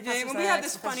website? Your name? And we have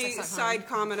this funny side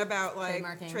comment about, like,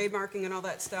 trademarking and all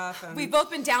that stuff. And we've both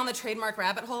been down the trademark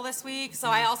rabbit hole this week, so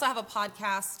I also have a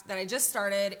podcast that I just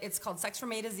started. It's called Sex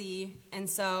from A to Z, and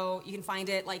so you can find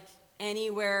it, like,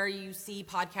 anywhere you see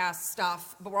podcast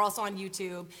stuff, but we're also on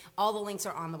YouTube. All the links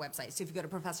are on the website. So if you go to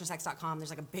ProfessorSex.com,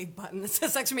 there's like a big button that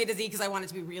says Sex from A to Z because I want it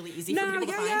to be really easy for people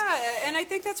to find. Yeah, and I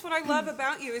think that's what I love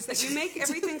about you is that you make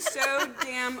everything so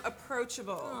damn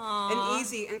approachable and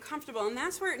easy and comfortable, and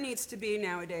that's where it needs to be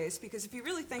nowadays. Because if you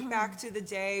really think back to the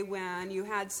day when you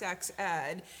had sex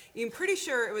ed, I'm pretty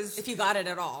sure it was if you got it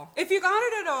at all. If you got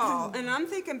it at all, and I'm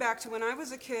thinking back to when I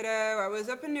was a kiddo. I was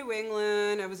up in New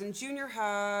England. I was in junior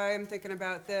high. I'm thinking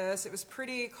about this. It was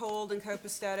pretty cold and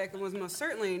copacetic, and was most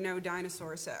certainly no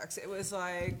dinosaur sex. It was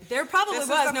like there probably was.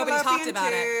 Nobody talked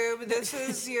about it. This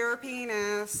is your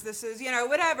penis. This is, you know,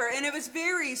 whatever. And it was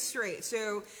very straight.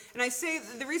 So, and I say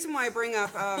the reason why I bring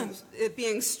up it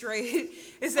being straight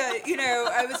is that, you know,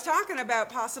 I was talking about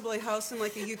possibly hosting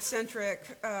like a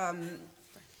youth-centric.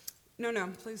 No,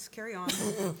 please carry on.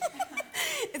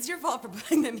 It's your fault for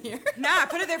putting them here. Nah, I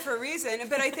put it there for a reason.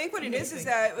 But I think what it is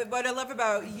that what I love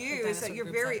about you is that you're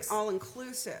very sex.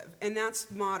 all-inclusive. And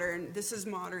that's modern. This is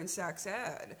modern sex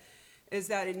ed, is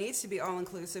that it needs to be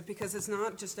all-inclusive because it's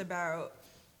not just about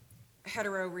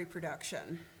hetero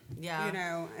reproduction. Yeah. You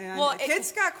know, and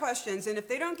kids got questions, and if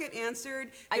they don't get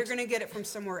answered, they're going to get it from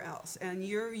somewhere else. And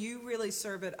you really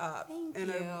serve it up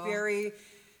in a very...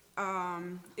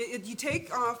 you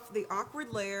take off the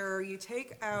awkward layer, you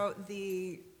take out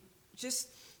the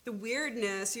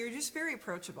weirdness, you're just very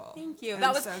approachable. Thank you. And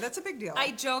that's a big deal.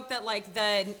 I joke that like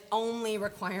the only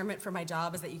requirement for my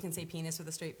job is that you can say penis with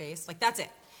a straight face. Like that's it.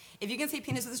 If you can say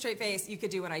penis with a straight face, you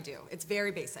could do what I do. It's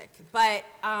very basic. But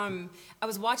I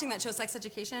was watching that show Sex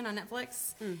Education on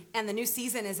Netflix, and the new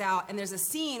season is out, and there's a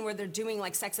scene where they're doing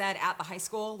like sex ed at the high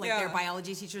school, like their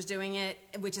biology teacher's doing it,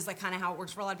 which is like kind of how it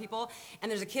works for a lot of people. And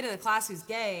there's a kid in the class who's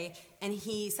gay, and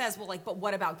he says, well, like, but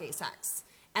what about gay sex?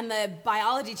 And the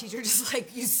biology teacher just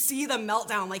like, you see the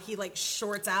meltdown, like he like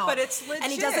shorts out. But it's legit.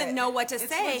 And he doesn't know what to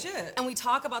say. Legit. And we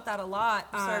talk about that a lot.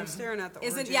 Sorry, I'm staring at the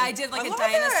orgy. Yeah, I did like I a love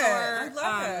dinosaur it.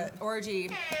 I love it. orgy.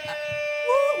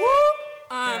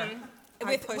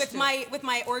 With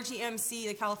my orgy MC,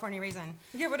 the California Raisin.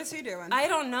 Yeah, what is he doing? I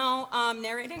don't know.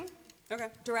 Narrating, Okay,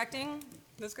 directing.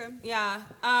 that's good. Yeah.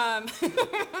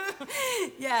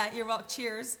 Yeah, you're welcome.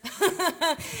 Cheers.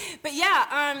 But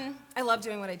yeah, I love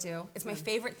doing what I do. It's my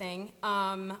favorite thing.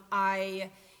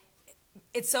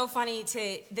 It's so funny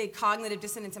the cognitive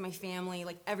dissonance in my family.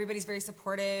 Like everybody's very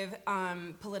supportive.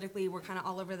 Politically, we're kind of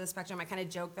all over the spectrum. I kind of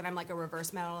joke that I'm like a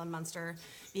reverse Marilyn Munster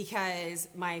because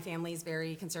my family's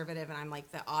very conservative and I'm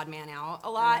like the odd man out a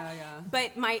lot. Yeah.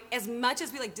 But as much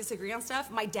as we like disagree on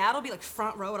stuff, my dad will be like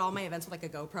front row at all my events with like a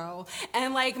GoPro,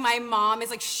 and like my mom is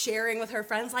like sharing with her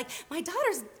friends like my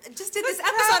daughter's just did this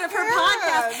episode of her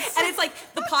podcast, and it's like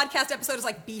the podcast episode is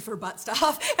like beef or butt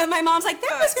stuff, and my mom's like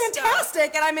that was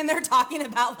fantastic, and I'm in there talking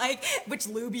about like which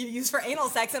lube you use for anal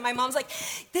sex, and my mom's like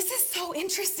this is so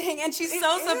interesting, and she's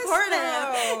so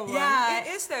supportive. Yeah, it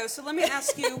is though. So let me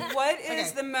ask you, what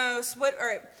is the most? All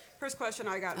right. First question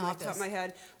I got off the top of my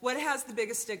head. What has the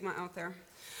biggest stigma out there?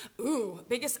 Ooh,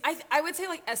 biggest. I would say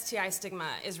like STI stigma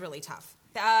is really tough.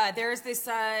 There's this,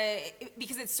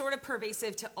 because it's sort of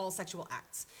pervasive to all sexual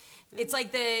acts. It's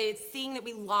like the thing that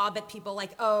we lob at people,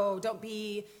 like, oh, don't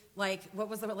be like, what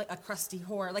was the, like, a crusty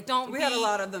whore? Like, don't We be, had a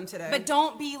lot of them today. But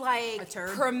don't be A like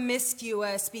turd.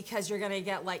 promiscuous because you're gonna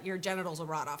get like your genitals will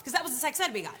rot off. Because that was the sex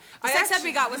ed we got. The I sex ed actually-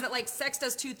 we got was that like sex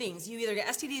does two things. You either get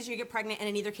STDs or you get pregnant, and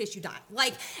in either case you die.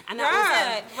 Like, and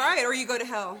that was it. Right, or you go to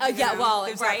hell. Yeah, you know, well,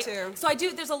 there's right. that too. So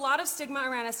there's a lot of stigma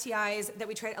around STIs that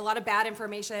we trade, a lot of bad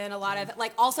information, a lot of,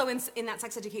 like, also in that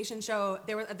sex education show,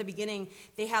 there was, at the beginning,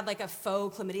 they had like a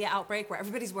faux chlamydia outbreak where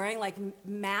everybody's wearing like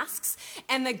masks,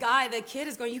 and the kid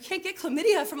is going, you can't get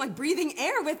chlamydia from like breathing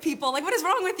air with people. Like, what is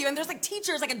wrong with you? And there's like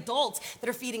teachers, like adults, that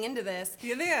are feeding into this.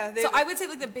 Yeah, So I would say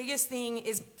like the biggest thing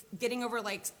is getting over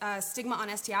like stigma on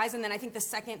STIs, and then I think the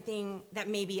second thing that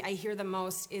maybe I hear the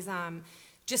most is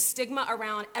just stigma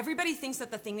around everybody thinks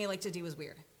that the thing they like to do is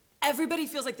weird. Everybody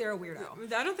feels like they're a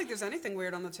weirdo. I don't think there's anything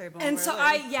weird on the table. And really, so so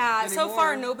anymore.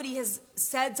 far nobody has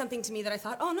said something to me that I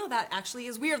thought, oh no, that actually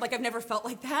is weird. Like, I've never felt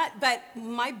like that. But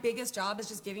my biggest job is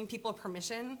just giving people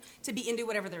permission to be into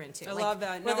whatever they're into. I Like, love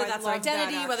that. No, Whether I that's their love that,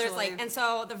 identity, whether it's like, actually. and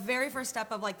so the very first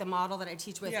step of like the model that I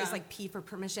teach with Yeah. is like P for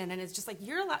permission. And it's just like,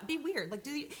 you're allowed to be weird. Like,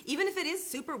 even if it is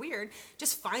super weird,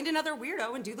 just find another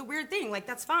weirdo and do the weird thing. Like,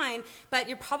 that's fine. But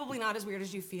you're probably not as weird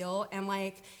as you feel. And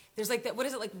like, there's like that, what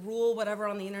is it, like rule whatever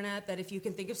on the internet, that if you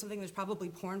can think of something, there's probably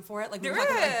porn for it. Like, There we were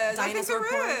talking about, is. like, I think dinosaur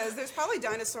porn. there is. There's probably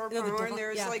dinosaur No, the porn. devil-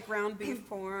 There's yeah. like ground beef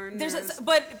porn.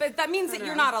 But that means that I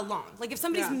you're know. not alone. Like, if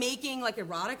somebody's Yeah. making like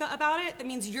erotica about it, that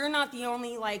means you're not the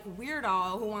only like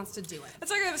weirdo who wants to do it. It's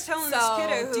like I was telling So, this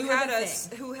kiddo do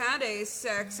the who had a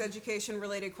sex education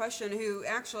related question, who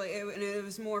actually, and it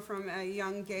was more from a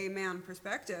young gay man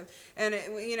perspective, and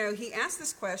he asked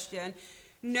this question.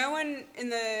 None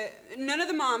of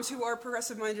the moms who are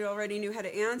progressive minded already knew how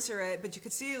to answer it, but you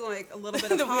could see like a little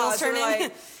bit of The wheels pause. They were turning.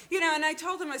 like, and I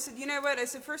told him, I said, you know what? I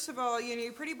said, first of all,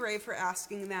 you're pretty brave for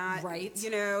asking that. Right.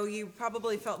 You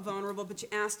probably felt vulnerable, but you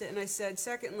asked it. And I said,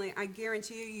 secondly, I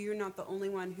guarantee you're not the only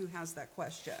one who has that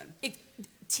question.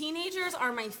 Teenagers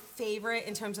are my favorite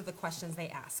in terms of the questions they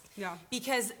ask. Yeah.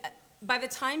 Because by the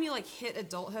time you like hit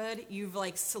adulthood, you've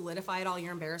like solidified all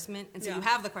your embarrassment, and so Yeah. you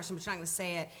have the question, but you're not going to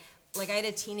say it. Like, I had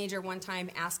a teenager one time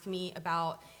ask me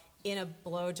about, in a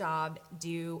blowjob,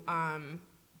 do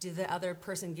the other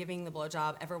person giving the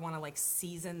blowjob ever want to like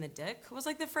season the dick? Was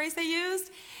like the phrase they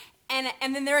used.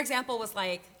 And then their example was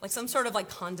like some sort of like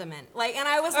condiment. Like, and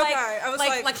I was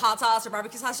like hot sauce or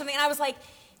barbecue sauce or something. And I was like,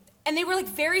 and they were like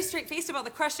very straight faced about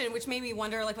the question, which made me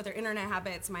wonder like what their internet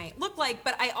habits might look like.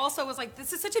 But I also was like,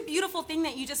 this is such a beautiful thing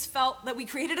that you just felt that we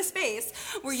created a space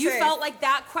where you Safe. felt like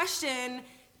that question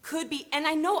could be, and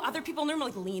I know other people in the room are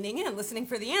like leaning in, listening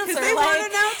for the answer. They like,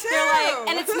 want to know too. They're like,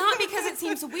 and it's not because it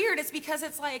seems weird, it's because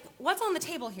it's like, what's on the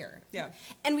table here? Yeah.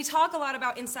 And we talk a lot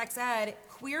about in sex ed,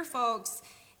 queer folks,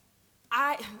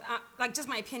 like, just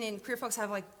my opinion, queer folks have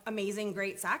like amazing,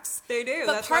 great sex. They do.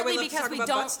 But That's why partly we love to because talk we about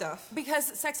don't, butt stuff. because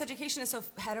sex education is so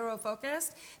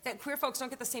hetero-focused that queer folks don't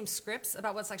get the same scripts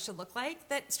about what sex should look like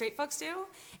that straight folks do.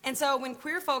 And so when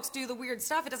queer folks do the weird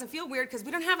stuff, it doesn't feel weird because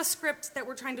we don't have a script that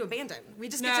we're trying to abandon. We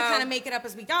just get to No. kind of make it up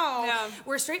as we go. Yeah.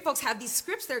 Where straight folks have these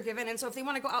scripts they're given, and so if they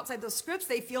want to go outside those scripts,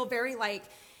 they feel very like.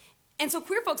 And so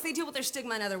queer folks, they deal with their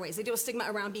stigma in other ways. They deal with stigma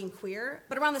around being queer,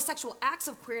 but around the sexual acts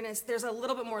of queerness, there's a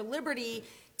little bit more liberty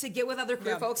to get with other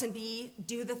queer Yeah. folks and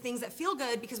do the things that feel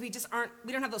good because we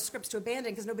don't have those scripts to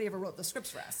abandon because nobody ever wrote those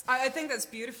scripts for us. I think that's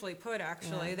beautifully put,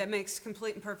 actually. Yeah. That makes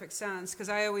complete and perfect sense, because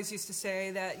I always used to say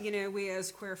that, we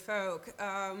as queer folk,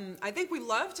 I think we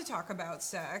love to talk about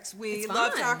sex. We It's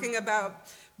love fun. talking about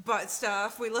butt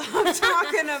stuff. We love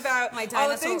talking about My all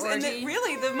the dinosaur things. And orgy.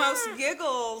 really, the most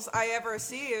giggles I ever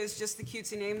see is just the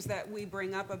cutesy names that we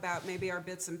bring up about maybe our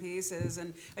bits and pieces.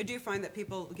 And I do find that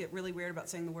people get really weird about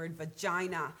saying the word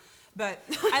vagina. But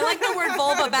I like the word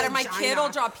vulva better. My Vagina. kid will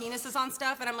draw penises on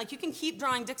stuff, and I'm like, you can keep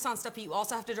drawing dicks on stuff, but you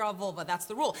also have to draw a vulva. That's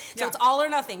the rule. So Yeah. it's all or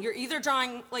nothing. You're either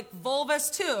drawing like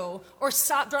vulvas too, or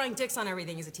stop drawing dicks on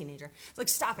everything as a teenager. It's like,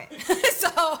 stop it.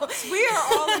 So we are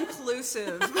all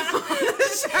inclusive.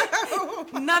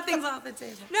 nothing's off the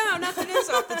table. No, nothing is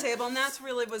off the table, and that's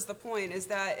really was the point, is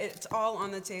that it's all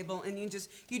on the table, and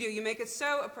you make it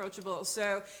so approachable.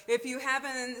 So if you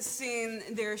haven't seen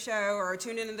their show or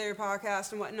tuned into their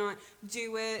podcast and whatnot,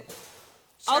 do it.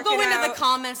 I'll Check go it into the out.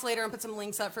 comments later and put some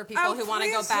links up for people Oh, who want to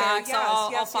go please do. back. So Yes,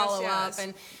 I'll yes, follow yes. up.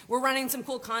 And we're running some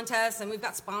cool contests, and we've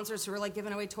got sponsors who are like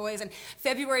giving away toys. And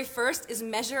February 1st is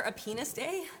Measure a Penis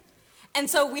Day. And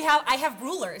so I have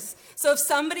rulers. So if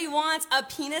somebody wants a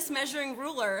penis measuring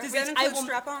ruler, Does which that I include will,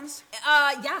 strap-ons?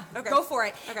 yeah, Okay. go for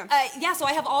it. Okay. Yeah, so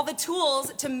I have all the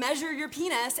tools to measure your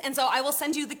penis, and so I will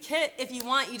send you the kit if you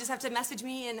want. You just have to message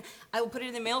me, and I will put it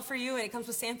in the mail for you, and it comes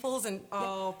with samples. And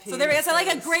Oh, so there we go. So like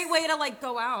a penises. great way to like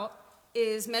go out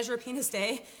is measure penis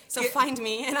day. So find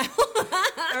me, and I will.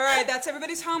 All right, that's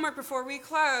everybody's homework before we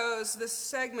close this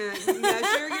segment.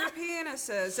 Measure your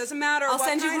penises. Doesn't matter I'll what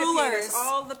send you kind rulers. of penis.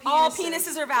 All the penises. All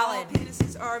penises are valid. All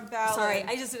penises are valid. Sorry,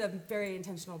 I just did a very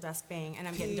intentional desk bang, and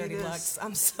I'm getting dirty Penis. looks.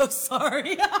 I'm so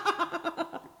sorry.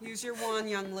 Use your wand,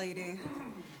 young lady.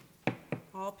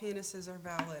 All penises are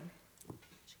valid.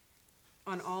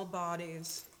 On all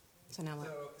bodies. So now what?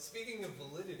 So, speaking of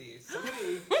validity,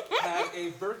 somebody had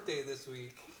a birthday this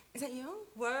week. Is that you?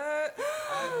 What?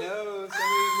 I know,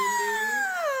 somebody, Mindy.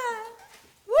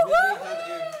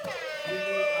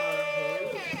 Mindy, I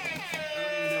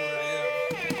don't even know where I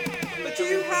am. But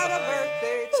you had a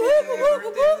birthday She too. had a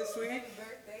birthday this week.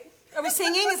 Are we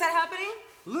singing? Is that happening?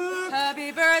 Look!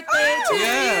 Happy birthday to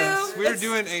Yes, you. we're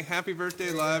doing a happy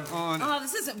birthday live on. Oh,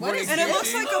 this isn't. What Morning is And it this?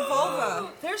 looks like a vulva.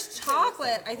 There's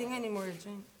chocolate. I think I need more to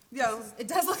drink. Yeah. It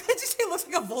does look. Did you say it looks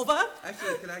like a vulva?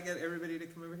 Actually, can I get everybody to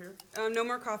come over here? No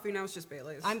more coffee now. It's just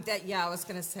Bailey's. I'm dead. Yeah, I was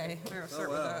gonna say. I'll start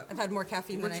with wow. that. I've had more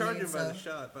caffeine We're than I charging need. by So. the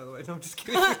shot, by the way. No, I'm just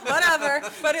kidding. Whatever.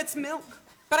 But it's milk.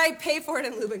 But I pay for it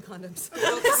in lube and condoms.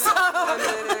 Milk is not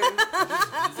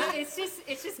So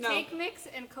it's just No. cake mix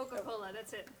and Coca-Cola.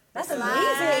 That's it. That's amazing.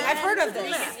 I've heard of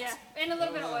this. Vegan, yeah, and a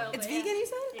little bit of oil. It's but yeah. vegan, you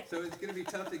said? So it's gonna be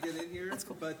tough to get in here. That's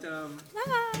cool. But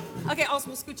Ah. Okay, also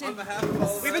we'll scooch on in. behalf of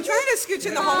all of We've been us, trying to scooch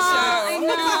in the whole I show.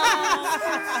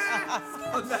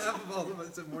 know. on behalf of all of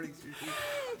us at Morning Sushi,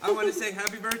 I want to say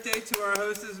happy birthday to our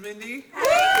hostess, Mindy.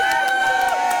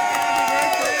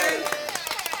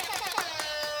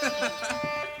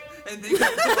 And thank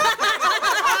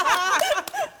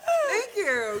Thank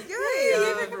you. Yay.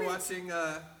 you for watching.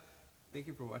 Thank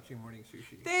you for watching Morning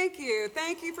Sushi. Thank you.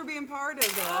 Thank you for being part of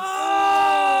this.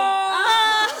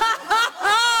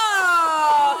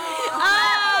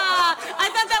 I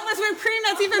thought that was whipped cream.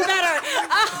 That's even better.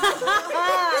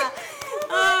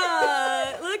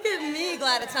 Look at me.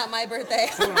 Glad it's not my birthday.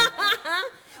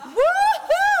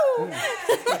 Woohoo!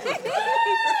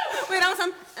 Wait, I was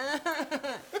on.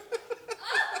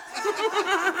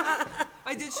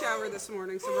 I did shower this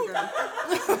morning, so we're good.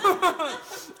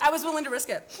 I was willing to risk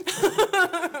it.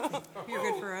 You're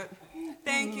good for it.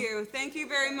 Thank you. Thank you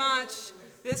very much.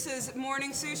 This is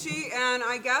Morning Sushi, and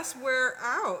I guess we're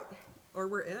out. Or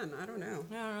we're in. I don't know.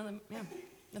 Yeah,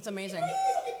 that's amazing.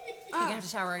 You're gonna have to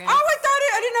shower again. Oh, I thought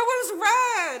it. I didn't know it was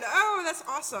red. Oh, that's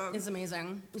awesome. It's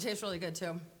amazing. It tastes really good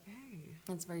too.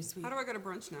 It's very sweet. How do I go to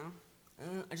brunch now?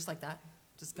 I just like that.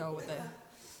 Just go with it.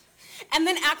 And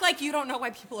then act like you don't know why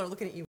people are looking at you.